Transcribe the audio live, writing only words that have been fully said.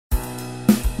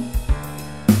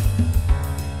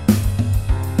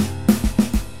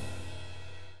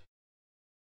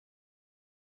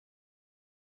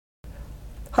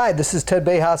Hi, this is Ted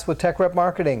Bahas with TechRep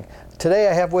Marketing. Today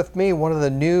I have with me one of the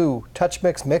new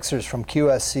TouchMix mixers from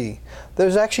QSC.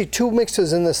 There's actually two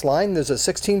mixers in this line. There's a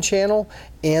 16 channel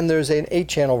and there's an 8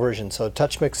 channel version. So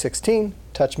TouchMix-16,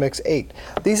 TouchMix-8.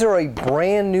 These are a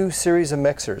brand new series of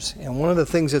mixers, and one of the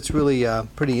things that's really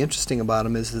pretty interesting about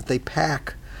them is that they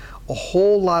pack a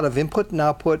whole lot of input and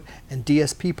output and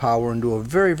DSP power into a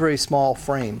very, very small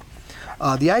frame.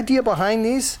 The idea behind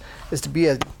these is to be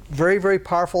a very, very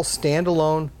powerful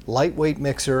standalone lightweight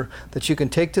mixer that you can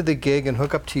take to the gig and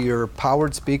hook up to your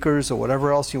powered speakers or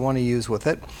whatever else you want to use with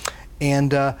it,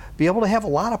 and be able to have a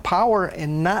lot of power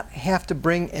and not have to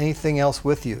bring anything else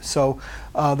with you. So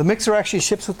the mixer actually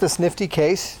ships with this nifty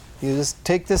case. You just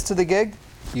take this to the gig,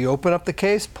 you open up the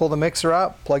case, pull the mixer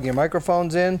out, plug your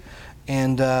microphones in,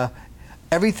 and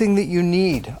everything that you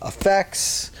need,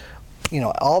 effects, you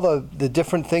know, all the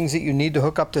different things that you need to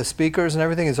hook up to speakers and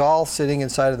everything is all sitting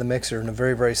inside of the mixer in a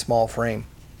very, very small frame.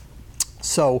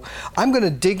 So I'm going to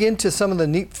dig into some of the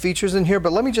neat features in here,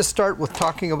 but let me just start with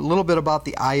talking a little bit about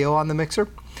the I/O on the mixer.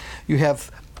 You have,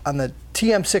 on the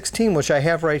TM16, which I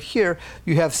have right here,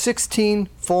 you have 16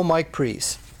 full mic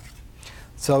pre's.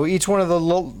 So each one of the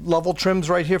low level trims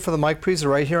right here for the mic pre's are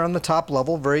right here on the top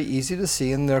level, very easy to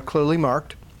see, and they're clearly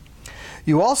marked.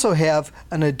 You also have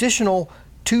an additional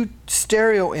 2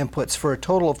 stereo inputs for a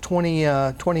total of 20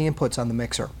 inputs on the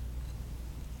mixer.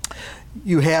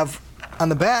 You have on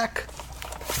the back,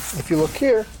 if you look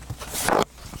here,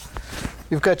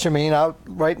 you've got your main out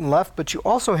right and left, but you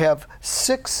also have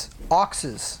 6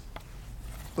 auxes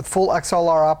with full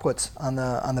XLR outputs on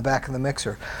the back of the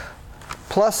mixer.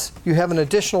 Plus, you have an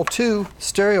additional 2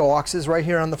 stereo auxes right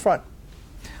here on the front,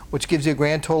 which gives you a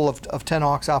grand total of 10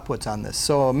 aux outputs on this.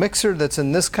 So a mixer that's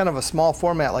in this kind of a small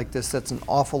format like this, that's an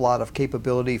awful lot of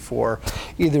capability for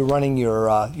either running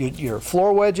your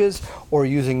floor wedges or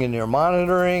using in your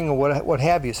monitoring or what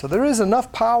have you. So there is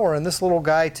enough power in this little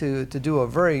guy to do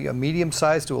a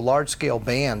medium-sized to a large-scale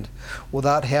band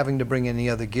without having to bring any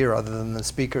other gear other than the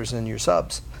speakers and your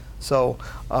subs. So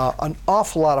an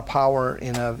awful lot of power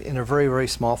in a very, very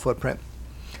small footprint.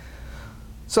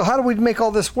 So how do we make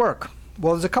all this work?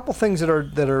 Well, there's a couple things that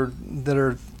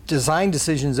are design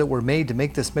decisions that were made to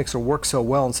make this mixer work so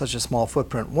well in such a small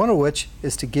footprint. One of which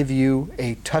is to give you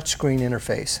a touchscreen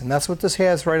interface, and that's what this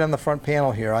has right on the front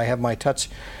panel here. I have my touch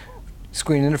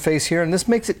screen interface here, and this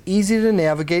makes it easy to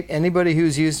navigate. Anybody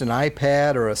who's used an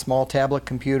iPad or a small tablet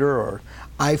computer or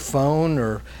iPhone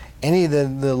or any of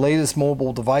the latest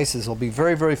mobile devices will be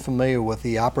very, very familiar with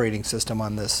the operating system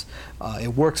on this.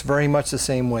 It works very much the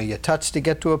same way. You touch to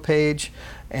get to a page,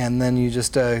 and then you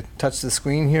just touch the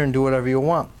screen here and do whatever you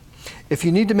want. If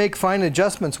you need to make fine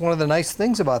adjustments, one of the nice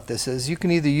things about this is you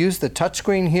can either use the touch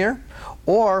screen here,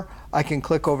 or I can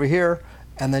click over here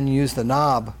and then use the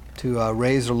knob to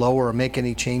raise or lower or make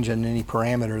any change in any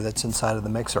parameter that's inside of the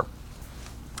mixer.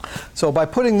 So by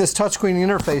putting this touchscreen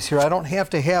interface here, I don't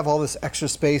have to have all this extra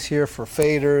space here for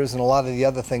faders and a lot of the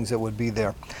other things that would be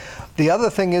there. The other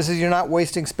thing is you're not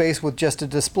wasting space with just a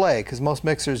display, because most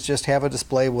mixers just have a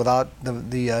display without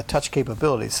the touch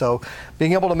capability. So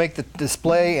being able to make the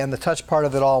display and the touch part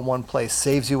of it all in one place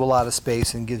saves you a lot of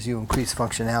space and gives you increased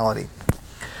functionality.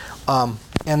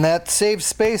 And that saved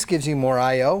space gives you more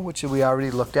I/O, which we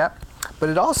already looked at, but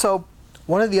it also,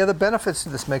 one of the other benefits to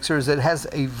this mixer is it has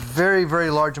a very, very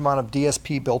large amount of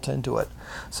DSP built into it.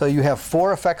 So you have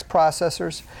 4 effects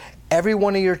processors. Every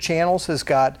one of your channels has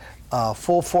got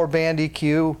full 4-band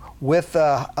EQ with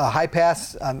a high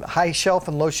pass, high shelf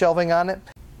and low shelving on it.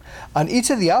 On each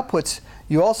of the outputs,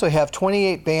 you also have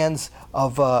 28 bands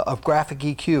of graphic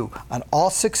EQ on all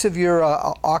 6 of your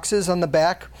auxes on the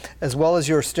back, as well as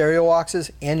your stereo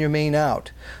auxes and your main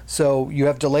out. So you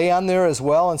have delay on there as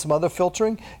well and some other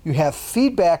filtering. You have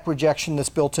feedback rejection that's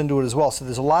built into it as well. So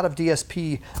there's a lot of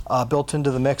DSP built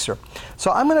into the mixer.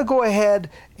 So I'm going to go ahead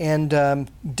and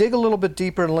dig a little bit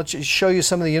deeper and show you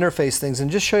some of the interface things and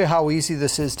just show you how easy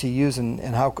this is to use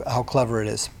and how clever it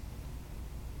is.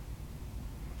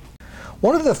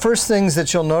 One of the first things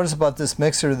that you'll notice about this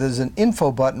mixer, there's an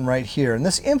info button right here, and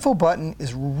this info button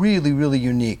is really, really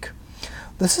unique.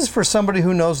 This is for somebody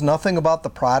who knows nothing about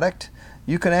the product.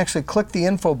 You can actually click the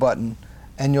info button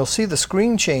and you'll see the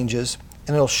screen changes,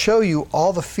 and it'll show you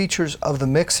all the features of the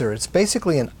mixer. It's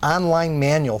basically an online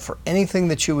manual for anything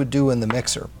that you would do in the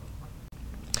mixer.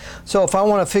 So if I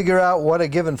want to figure out what a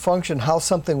given function, how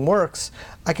something works,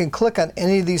 I can click on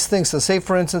any of these things. So say,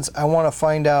 for instance, I want to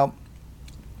find out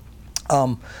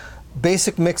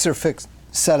basic mixer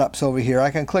setups over here.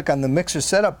 I can click on the mixer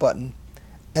setup button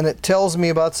and it tells me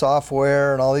about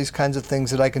software and all these kinds of things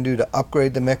that I can do to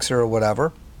upgrade the mixer or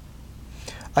whatever.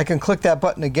 I can click that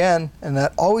button again, and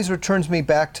that always returns me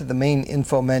back to the main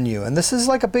info menu. And this is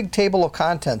like a big table of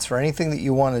contents for anything that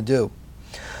you want to do.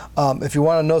 If you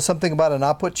want to know something about an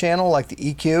output channel like the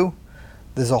EQ,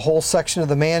 there's a whole section of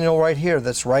the manual right here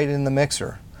that's right in the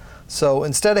mixer. So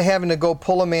instead of having to go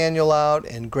pull a manual out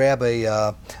and grab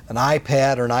an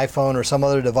iPad or an iPhone or some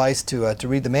other device to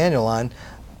read the manual on,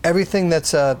 everything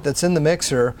that's in the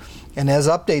mixer, and as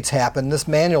updates happen, this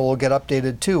manual will get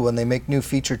updated too when they make new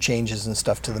feature changes and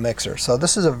stuff to the mixer. So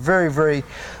this is a very, very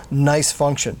nice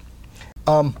function.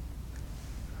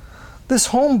 This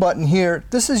home button here,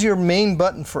 this is your main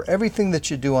button for everything that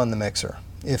you do on the mixer.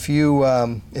 If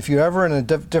you're ever in a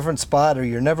different spot or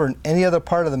you're never in any other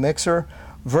part of the mixer,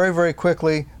 very, very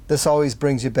quickly, this always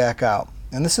brings you back out.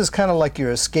 And this is kind of like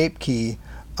your escape key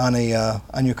on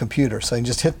your computer. So you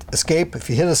just hit escape. If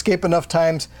you hit escape enough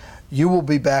times, you will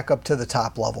be back up to the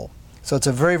top level. So it's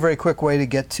a very, very quick way to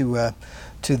get to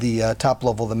the top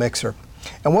level of the mixer.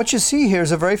 And what you see here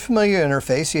is a very familiar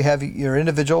interface. You have your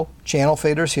individual channel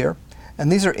faders here,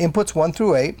 and these are inputs 1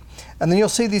 through 8. And then you'll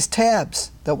see these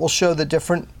tabs that will show the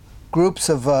different groups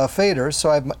of faders. So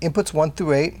I have my inputs 1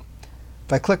 through 8.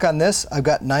 If I click on this, I've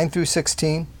got 9 through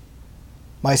 16,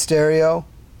 my stereo,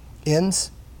 ins,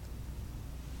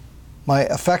 my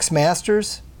effects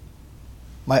masters,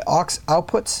 my aux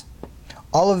outputs.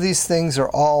 All of these things are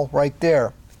all right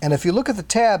there. And if you look at the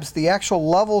tabs, the actual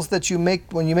levels that you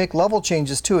make, when you make level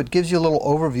changes too, it gives you a little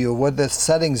overview of what the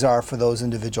settings are for those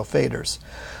individual faders.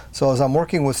 So as I'm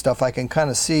working with stuff, I can kind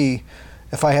of see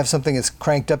if I have something that's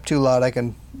cranked up too loud, I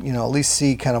can at least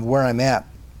see kind of where I'm at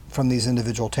from these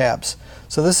individual tabs.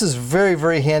 So this is very,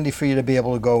 very handy for you to be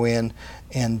able to go in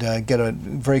and get a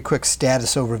very quick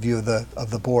status overview of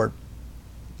the board.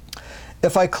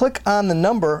 If I click on the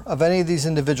number of any of these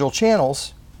individual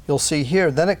channels, you'll see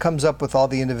here, then it comes up with all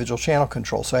the individual channel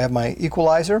controls. So I have my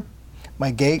equalizer,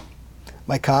 my gate,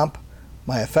 my comp,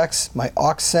 my effects, my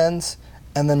aux sends,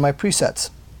 and then my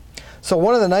presets. So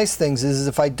one of the nice things is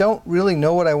if I don't really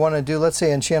know what I want to do, let's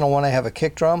say in channel 1 I have a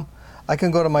kick drum, I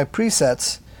can go to my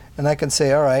presets and I can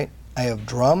say, all right, I have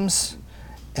drums,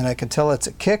 and I can tell it's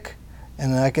a kick,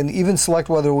 and I can even select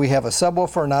whether we have a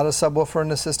subwoofer or not a subwoofer in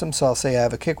the system. So I'll say I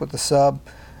have a kick with the sub,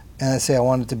 and I say I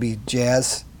want it to be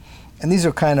jazz. And these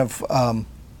are kind of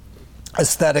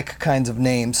aesthetic kinds of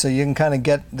names, so you can kind of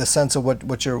get the sense of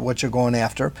what you're going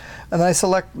after. And then I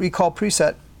select recall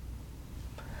preset.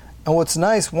 And what's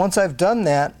nice, once I've done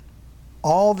that,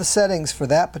 all the settings for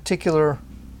that particular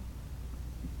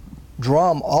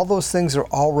drum, all those things are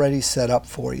already set up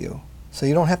for you. So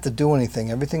you don't have to do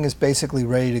anything. Everything is basically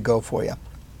ready to go for you.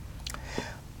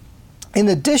 In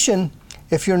addition,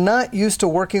 if you're not used to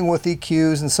working with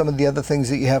EQs and some of the other things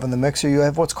that you have in the mixer, you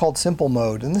have what's called simple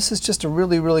mode. And this is just a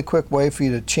really, really quick way for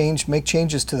you to make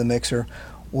changes to the mixer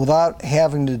without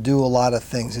having to do a lot of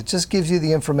things. It just gives you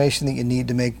the information that you need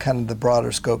to make kind of the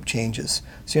broader scope changes.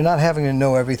 So you're not having to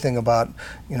know everything about,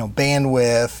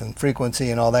 bandwidth and frequency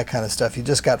and all that kind of stuff. You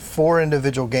just got 4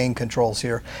 individual gain controls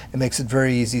here. It makes it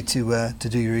very easy to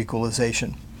do your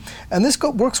equalization. And this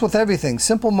works with everything.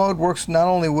 Simple mode works not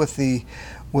only with the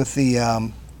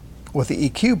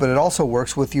EQ, but it also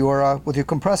works with your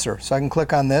compressor. So I can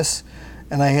click on this,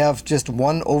 and I have just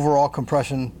one overall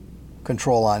compression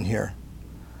control on here.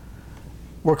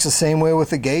 Works the same way with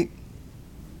the gate.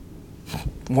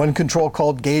 One control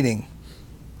called gating.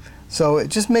 So it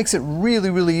just makes it really,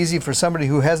 really easy for somebody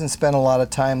who hasn't spent a lot of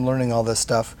time learning all this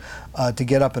stuff to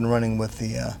get up and running with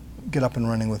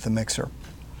the mixer.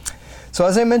 So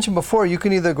as I mentioned before, you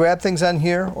can either grab things on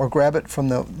here or grab it from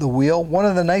the wheel. One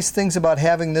of the nice things about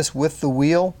having this with the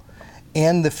wheel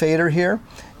and the fader here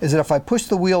is that if I push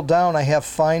the wheel down, I have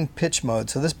fine pitch mode.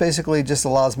 So this basically just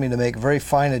allows me to make very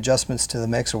fine adjustments to the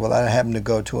mixer without having to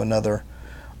go to another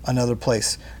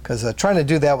place, because trying to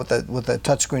do that with the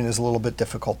touchscreen is a little bit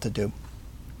difficult to do.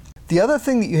 The other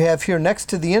thing that you have here next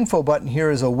to the info button here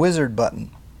is a wizard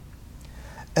button.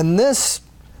 And this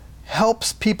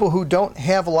helps people who don't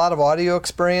have a lot of audio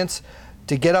experience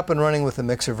to get up and running with the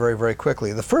mixer very, very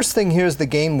quickly. The first thing here is the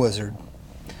gain wizard.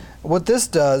 What this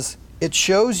does, it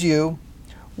shows you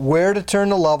where to turn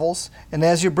the levels, and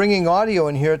as you're bringing audio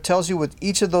in here, it tells you what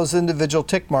each of those individual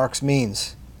tick marks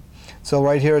means. So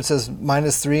right here it says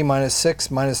 -3,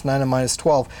 -6, -9, and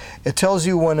 -12. It tells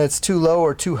you when it's too low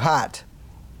or too hot.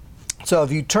 So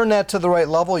if you turn that to the right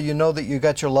level, you know that you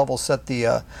got your level set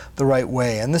the right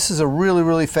way. And this is a really,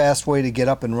 really fast way to get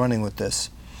up and running with this.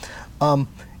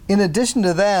 In addition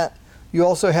to that, you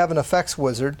also have an effects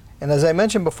wizard. And as I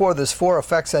mentioned before, there's 4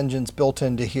 effects engines built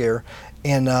into here.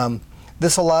 And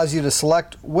this allows you to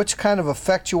select which kind of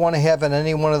effect you want to have in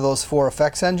any one of those 4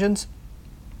 effects engines.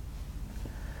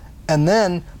 And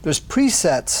then there's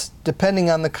presets depending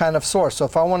on the kind of source. So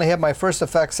if I want to have my first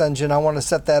effects engine, I want to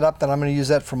set that up, then I'm going to use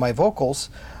that for my vocals.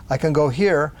 I can go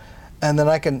here and then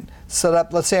I can set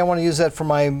up, let's say I want to use that for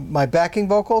my backing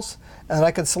vocals, and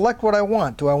I can select what I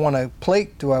want. Do I want a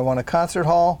plate? Do I want a concert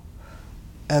hall?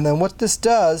 And then what this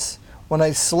does, when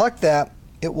I select that,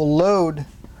 it will load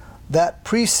that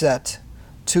preset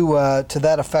to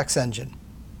that effects engine.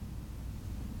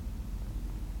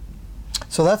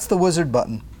 So that's the wizard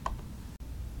button.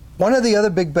 One of the other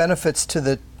big benefits to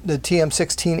the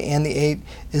TM-16 and the 8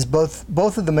 is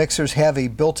both of the mixers have a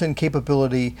built-in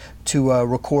capability to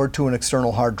record to an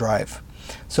external hard drive.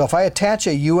 So if I attach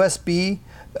a USB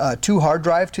 2 hard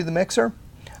drive to the mixer,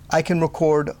 I can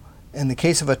record, in the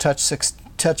case of a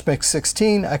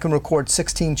TouchMix-16, I can record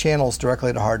 16 channels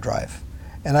directly to hard drive.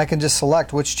 And I can just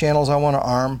select which channels I want to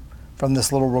arm from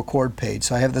this little record page.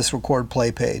 So I have this record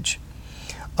play page.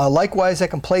 Likewise, I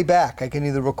can play back. I can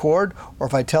either record, or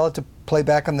if I tell it to play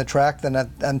back on the track, then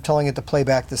I'm telling it to play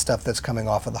back the stuff that's coming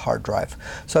off of the hard drive.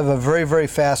 So I have a very, very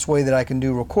fast way that I can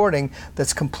do recording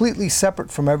that's completely separate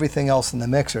from everything else in the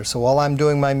mixer. So while I'm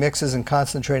doing my mixes and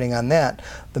concentrating on that,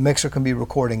 the mixer can be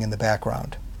recording in the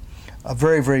background. A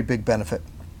very, very big benefit.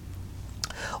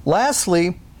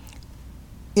 Lastly,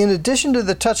 in addition to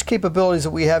the touch capabilities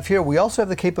that we have here, we also have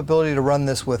the capability to run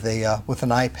this with an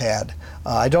iPad.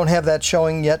 I don't have that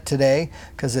showing yet today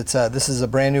because this is a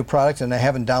brand new product and I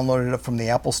haven't downloaded it from the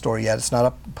Apple Store yet. It's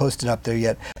not posted up there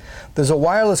yet. There's a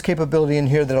wireless capability in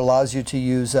here that allows you to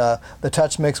use the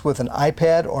TouchMix with an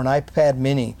iPad or an iPad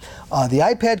mini. The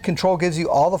iPad control gives you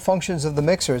all the functions of the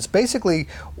mixer. It's basically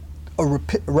a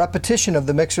repetition of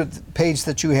the mixer page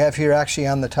that you have here actually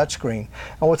on the touchscreen.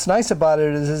 And what's nice about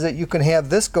it is that you can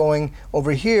have this going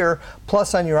over here,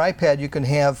 plus on your iPad you can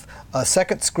have a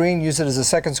second screen, use it as a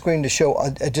second screen to show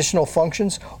additional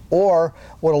functions, or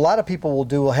what a lot of people will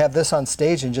do will have this on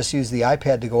stage and just use the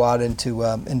iPad to go out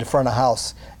into front of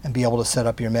house and be able to set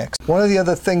up your mix. One of the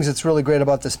other things that's really great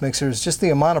about this mixer is just the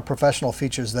amount of professional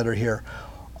features that are here.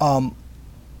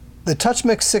 The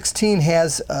TouchMix-16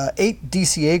 has 8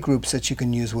 DCA groups that you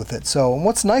can use with it. So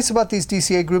what's nice about these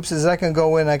DCA groups is I can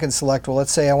go in, I can select, well,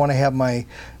 let's say I want to have my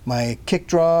kick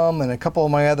drum and a couple of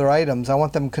my other items. I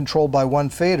want them controlled by one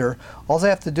fader. All I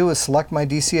have to do is select my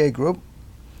DCA group,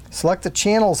 select the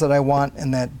channels that I want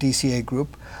in that DCA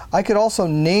group. I could also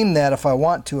name that if I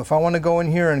want to. If I want to go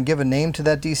in here and give a name to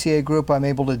that DCA group, I'm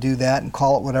able to do that and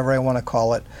call it whatever I want to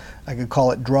call it. I could call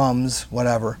it drums,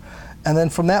 whatever. And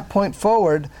then from that point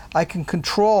forward, I can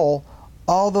control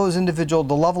all those the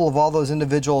level of all those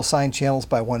individual assigned channels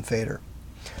by one fader.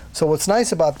 So what's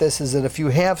nice about this is that if you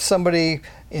have somebody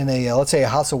in a, let's say a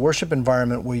house of worship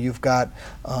environment where you've got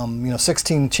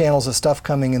 16 channels of stuff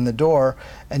coming in the door,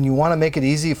 and you want to make it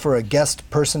easy for a guest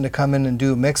person to come in and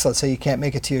do a mix, let's say you can't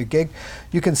make it to your gig,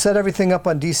 you can set everything up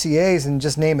on DCAs and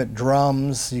just name it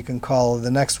drums. You can call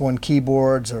the next one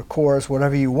keyboards or chorus,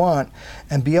 whatever you want,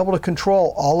 and be able to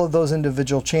control all of those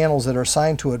individual channels that are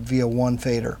assigned to it via one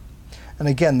fader. And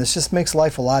again, this just makes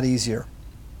life a lot easier.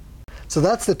 So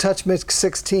that's the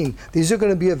TouchMix-16. These are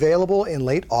going to be available in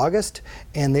late August,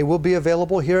 and they will be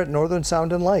available here at Northern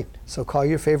Sound and Light. So call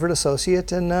your favorite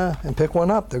associate and pick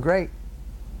one up. They're great.